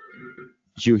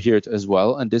 You hear it as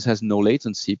well, and this has no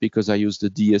latency because I use the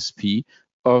DSP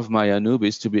of my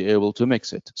Anubis to be able to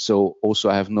mix it. So also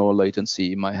I have no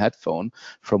latency in my headphone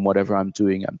from whatever I'm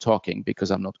doing, I'm talking,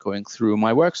 because I'm not going through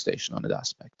my workstation on that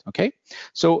aspect, okay?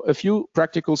 So a few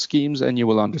practical schemes and you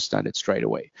will understand it straight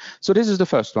away. So this is the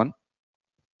first one,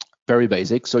 very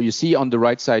basic. So you see on the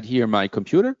right side here, my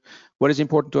computer. What is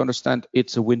important to understand,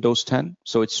 it's a Windows 10.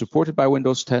 So it's supported by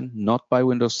Windows 10, not by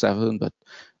Windows 7, but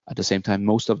at the same time,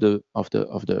 most of the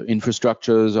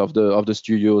infrastructures of the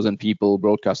studios and people,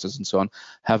 broadcasters and so on,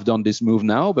 have done this move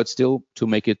now. But still, to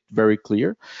make it very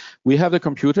clear, we have the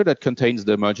computer that contains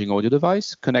the merging audio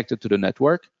device connected to the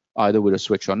network, either with a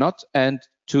switch or not, and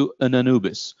to an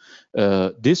Anubis.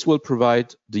 This will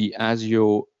provide the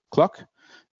ASIO clock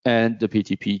and the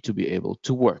PTP to be able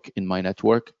to work in my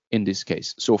network in this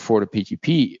case. So for the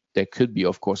PTP, there could be,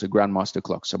 of course, a grandmaster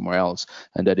clock somewhere else,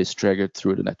 and that is triggered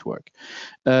through the network.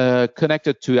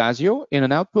 Connected to ASIO in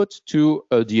an output to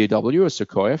a DAW, a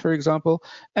Sequoia, for example,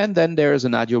 and then there is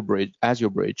an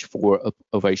ASIO bridge for a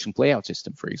Ovation playout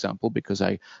system, for example, because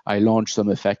I launch some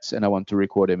effects and I want to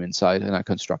record them inside and I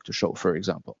construct a show, for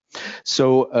example.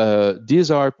 So these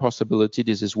are possibilities.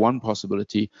 This is one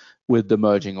possibility with the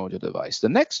merging audio device. The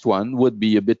next one would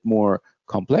be a bit more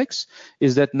complex,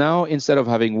 is that now instead of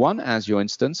having one ASIO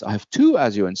instance, I have two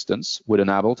ASIO instances with an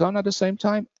Ableton at the same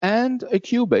time and a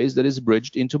Cubase that is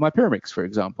bridged into my Pyramix, for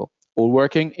example, all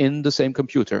working in the same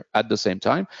computer at the same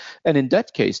time. And in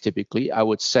that case, typically, I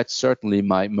would set certainly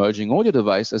my merging audio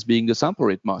device as being the sample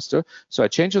rate master. So I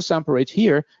change the sample rate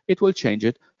here, it will change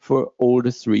it for all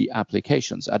the three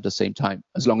applications at the same time,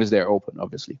 as long as they're open,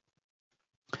 obviously.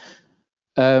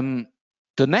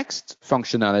 The next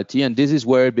functionality, and this is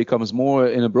where it becomes more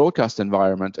in a broadcast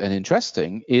environment and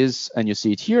interesting, is, and you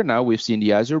see it here now, we've seen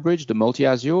the ASIO bridge, the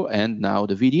multi-ASIO, and now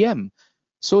the VDM.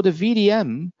 So the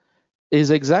VDM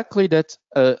is exactly that.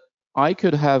 I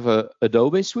could have a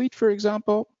Adobe suite, for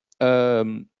example,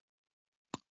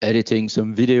 editing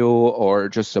some video or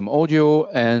just some audio,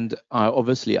 and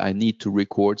obviously I need to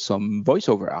record some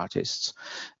voiceover artists.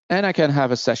 And I can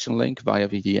have a session link via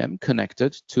VDM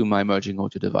connected to my merging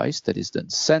audio device that is then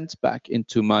sent back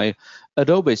into my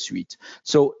Adobe suite.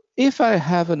 So if I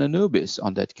have an Anubis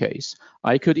on that case,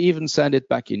 I could even send it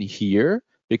back in here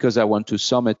because I want to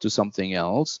sum it to something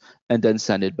else and then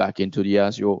send it back into the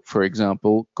ASIO, for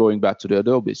example, going back to the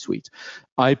Adobe suite.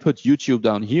 I put YouTube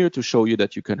down here to show you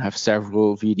that you can have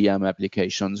several VDM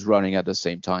applications running at the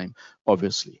same time,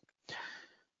 obviously.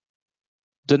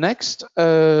 The next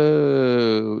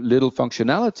little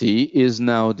functionality is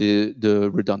now the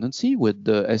redundancy with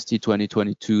the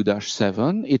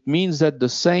ST2022-7. It means that the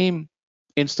same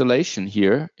installation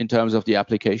here in terms of the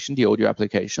application, the audio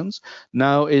applications,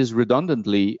 now is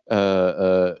redundantly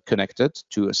connected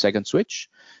to a second switch.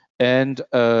 And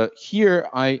here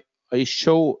I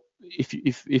show,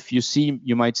 if you see,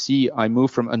 you might see I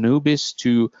move from Anubis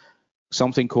to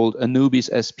something called Anubis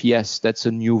SPS. That's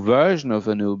a new version of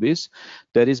Anubis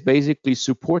that is basically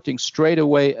supporting straight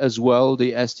away as well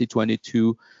the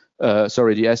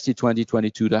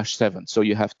ST2022-7. So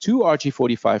you have two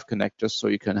RG45 connectors, so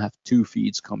you can have two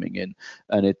feeds coming in,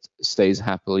 and it stays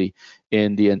happily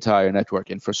in the entire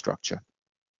network infrastructure.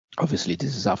 Obviously,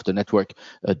 this is after network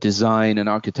design and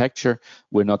architecture.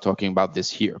 We're not talking about this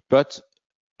here, but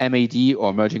MAD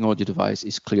or merging audio device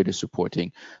is clearly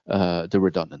supporting the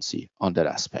redundancy on that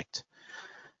aspect.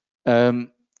 The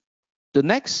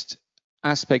next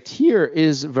aspect here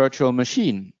is virtual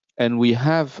machine, and we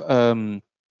have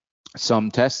some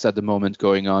tests at the moment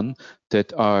going on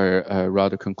that are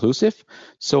rather conclusive.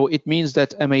 So it means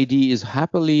that MAD is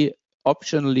happily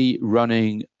optionally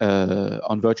running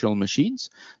on virtual machines,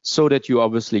 so that you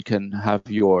obviously can have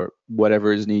your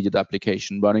whatever is needed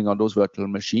application running on those virtual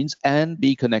machines and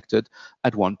be connected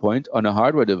at one point on a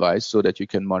hardware device so that you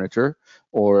can monitor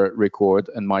or record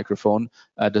and microphone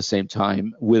at the same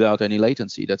time without any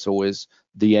latency. That's always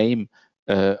the aim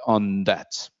on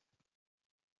that.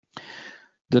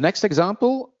 The next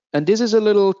example, and this is a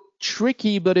little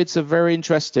tricky, but it's a very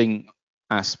interesting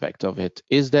aspect of it,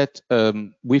 is that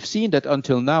we've seen that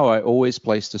until now I always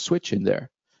placed a switch in there.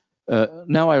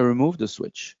 Now I remove the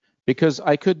switch because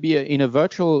I could be in a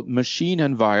virtual machine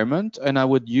environment and I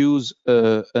would use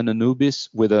an Anubis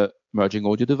with a merging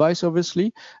audio device,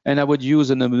 obviously, and I would use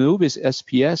an Anubis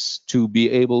SPS to be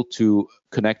able to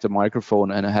connect a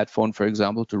microphone and a headphone, for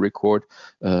example, to record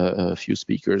a few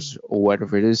speakers or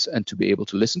whatever it is and to be able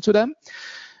to listen to them.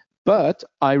 But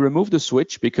I removed the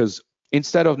switch because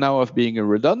instead of now of being a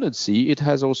redundancy, it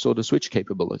has also the switch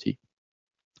capability.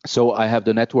 So I have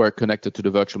the network connected to the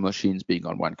virtual machines being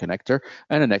on one connector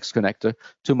and the next connector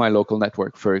to my local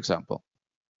network, for example.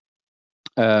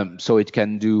 So it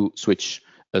can do switch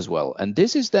as well. And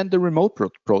this is then the remote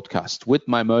broadcast with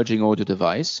my merging audio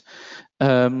device.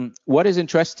 What is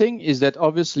interesting is that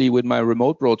obviously with my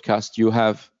remote broadcast, you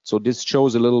have, so this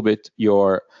shows a little bit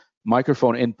your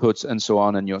microphone inputs and so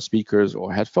on, and your speakers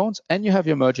or headphones, and you have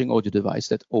your merging audio device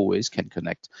that always can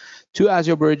connect to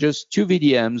ASIO bridges, to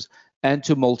VDMs, and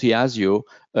to multi-ASIO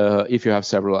if you have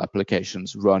several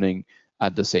applications running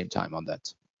at the same time on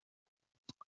that.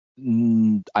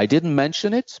 I didn't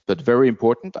mention it, but very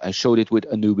important, I showed it with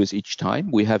Anubis each time.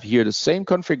 We have here the same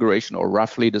configuration, or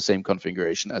roughly the same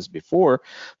configuration as before,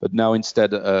 but now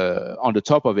instead on the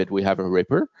top of it we have a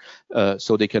Ripper,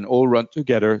 so they can all run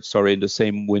together, sorry, in the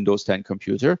same Windows 10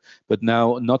 computer, but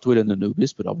now not with an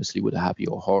Anubis, but obviously with a Happy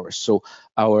or Horus. So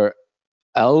our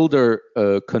elder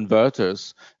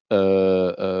converters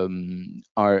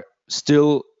are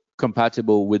still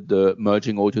compatible with the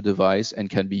merging audio device and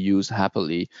can be used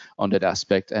happily on that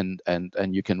aspect, and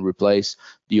you can replace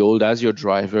the old ASIO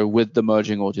driver with the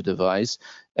merging audio device,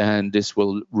 and this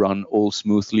will run all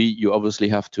smoothly. You obviously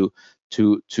have to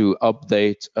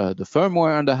update the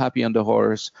firmware on the Happy and the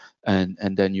Horus, and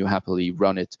then you happily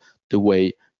run it the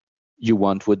way you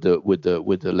want with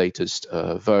the latest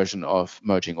version of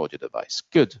merging audio device.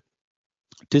 Good.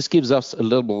 This gives us a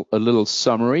little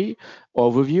summary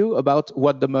overview about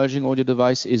what the merging audio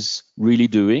device is really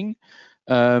doing.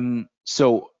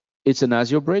 So it's an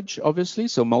ASIO bridge, obviously,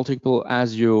 so multiple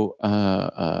ASIO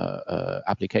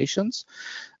applications,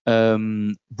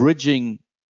 bridging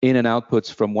in and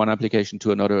outputs from one application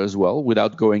to another as well,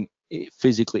 without going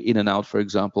physically in and out, for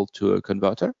example, to a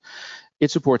converter. It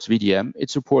supports VDM.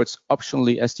 It supports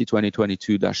optionally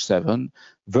ST2022-7,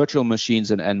 virtual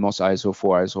machines, and NMOS ISO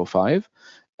 4, ISO 5.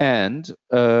 And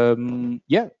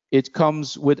yeah, it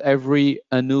comes with every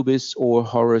Anubis or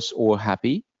Horus or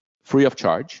Happy, free of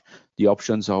charge. The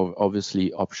options are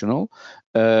obviously optional.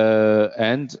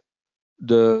 And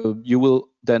you will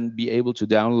then be able to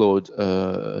download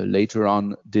later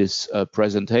on this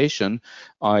presentation.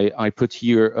 I put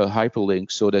here a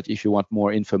hyperlink so that if you want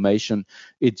more information,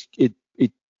 it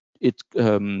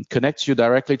connects you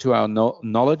directly to our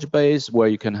knowledge base, where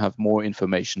you can have more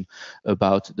information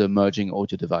about the merging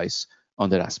audio device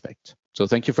on that aspect. So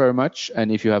thank you very much.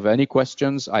 And if you have any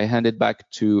questions, I hand it back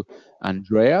to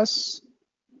Andreas.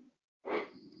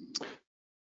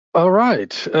 All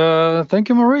right. Thank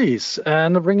you, Maurice.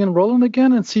 And I'll bring in Roland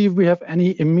again and see if we have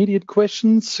any immediate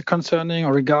questions concerning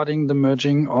or regarding the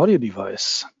merging audio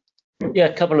device. Yeah,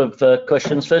 a couple of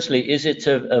questions. Firstly, is it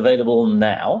available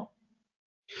now?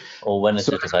 Or when is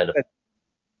it available?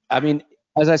 I mean,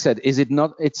 as I said,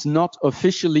 it's not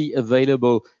officially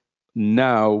available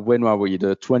now. When are we?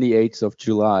 The 28th of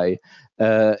July.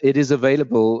 It is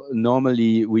available.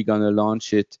 Normally, we're going to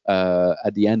launch it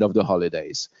at the end of the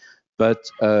holidays. But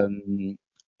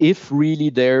if really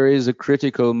there is a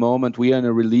critical moment, we are in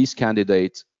a release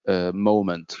candidate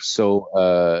moment. So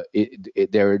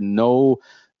there are no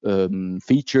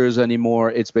features anymore.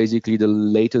 It's basically the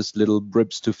latest little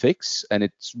bribs to fix, and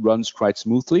it runs quite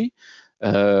smoothly.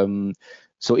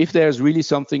 So if there's really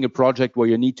something, a project where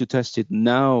you need to test it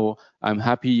now, I'm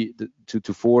happy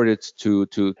to forward it to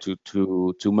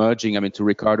Merging. I mean, to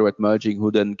Ricardo at Merging,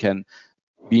 who then can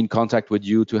be in contact with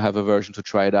you to have a version to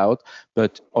try it out.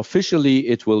 But officially,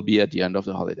 it will be at the end of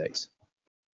the holidays.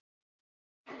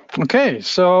 Okay,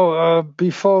 so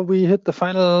before we hit the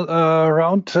final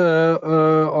round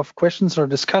of questions or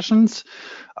discussions,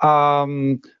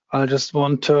 I just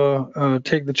want to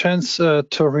take the chance to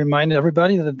remind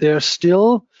everybody that there's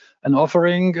still an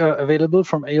offering available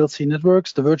from ALC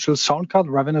Networks, the virtual sound card,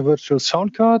 RAVENNA virtual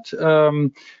sound card,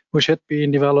 which had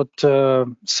been developed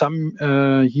some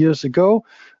years ago.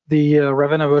 The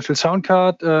RAVENNA virtual sound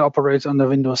card operates under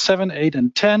Windows 7, 8,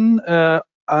 and 10.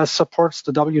 Supports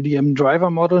the WDM driver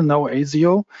model, no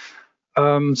ASIO.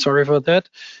 Sorry for that.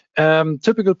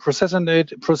 Typical processing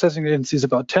latency is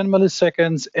about 10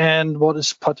 milliseconds. And what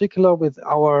is particular with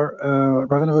our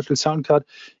RAVENNA virtual sound card,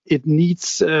 it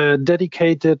needs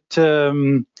dedicated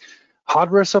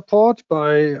hardware support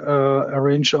by a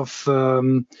range of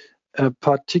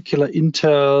particular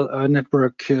Intel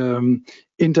network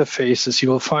interfaces. You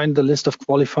will find the list of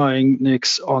qualifying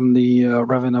NICs on the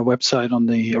RAVENNA website, on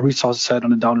the resources side,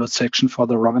 on the download section for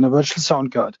the RAVENNA virtual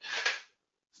sound card.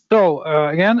 So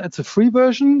again, it's a free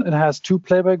version. It has 2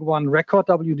 playback, 1 record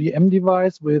WDM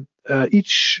device with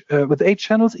 8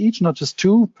 channels each, not just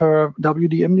 2 per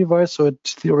WDM device. So it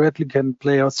theoretically can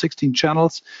play out 16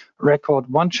 channels, record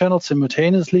 1 channel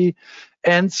simultaneously.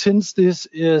 And since this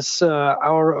is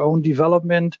our own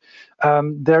development,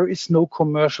 there is no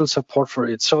commercial support for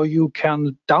it. So you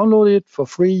can download it for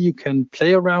free, you can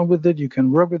play around with it, you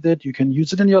can work with it, you can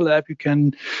use it in your lab, you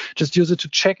can just use it to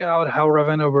check out how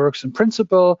RAVENNA works in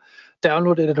principle,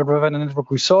 download it at the RAVENNA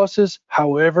Network Resources.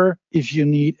 However, if you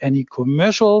need any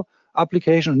commercial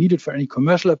application or need it for any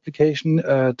commercial application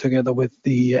together with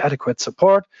the adequate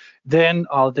support, then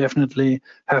I'll definitely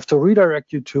have to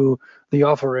redirect you to the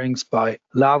offerings by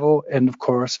Lawo and of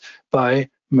course by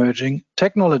Merging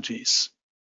Technologies.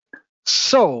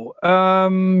 So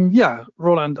yeah,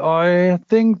 Roland, I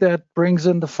think that brings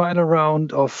in the final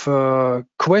round of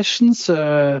questions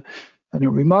and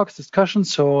remarks,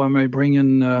 discussions. So I may bring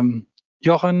in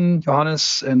Jochen,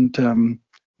 Johannes, and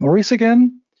Maurice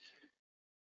again.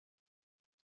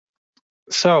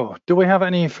 So, do we have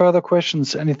any further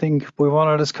questions? Anything we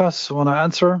want to discuss, want to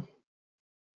answer?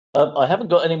 I haven't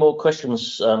got any more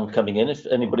questions coming in. If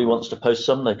anybody wants to post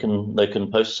some, they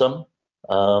can post some.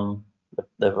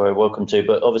 They're very welcome to.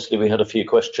 But obviously, we had a few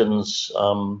questions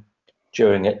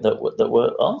during it that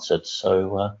were answered.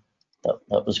 So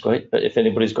that was great. But if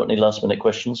anybody's got any last-minute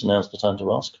questions, now's the time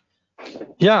to ask.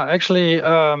 Yeah, actually,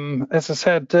 as I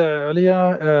said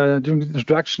earlier during the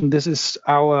introduction, this is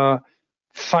our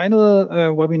final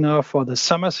webinar for the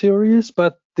summer series,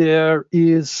 but there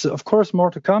is of course more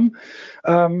to come.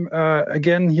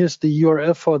 Again, here's the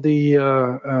URL for the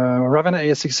RAVENNA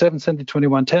AES67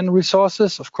 2021-10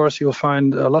 resources. Of course, you'll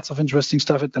find lots of interesting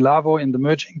stuff at the Lawo and the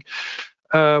Merging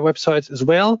websites as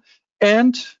well.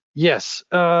 And yes,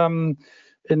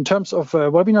 in terms of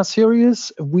webinar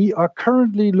series, we are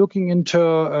currently looking into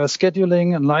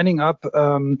scheduling and lining up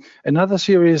another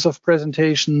series of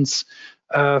presentations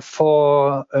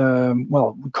for,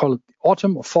 well, we call it the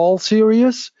autumn or fall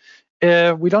series.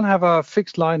 We don't have a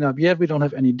fixed lineup yet. We don't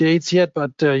have any dates yet,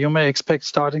 but you may expect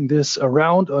starting this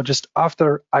around or just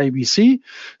after IBC.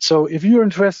 So if you're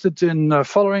interested in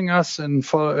following us and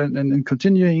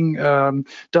continuing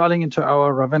dialing into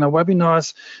our RAVENNA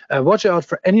webinars, watch out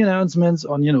for any announcements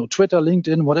on, Twitter,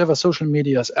 LinkedIn, whatever social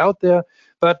media is out there.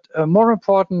 But more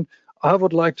important, I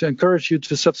would like to encourage you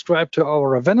to subscribe to our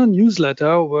RAVENNA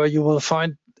newsletter, where you will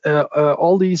find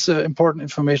all these important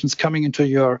informations coming into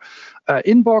your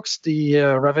inbox. The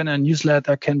RAVENNA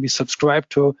newsletter can be subscribed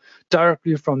to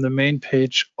directly from the main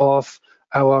page of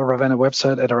our RAVENNA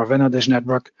website at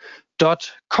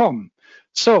ravenna-network.com.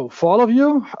 So for all of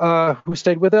you who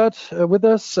stayed with us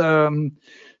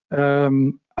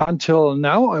until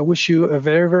now, I wish you a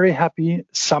very, very happy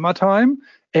summertime.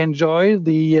 Enjoy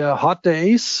the hot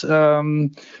days,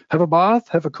 have a bath,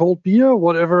 have a cold beer,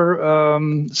 whatever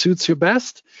suits you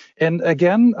best. And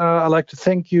again, I'd like to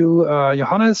thank you,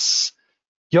 Johannes,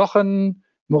 Jochen,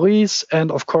 Maurice,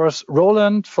 and of course,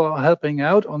 Roland for helping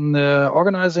out on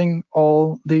organizing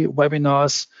all the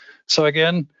webinars. So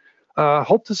again,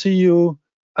 hope to see you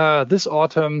this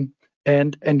autumn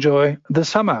and enjoy the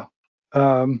summer.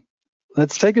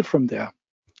 Let's take it from there.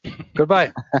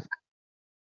 Goodbye.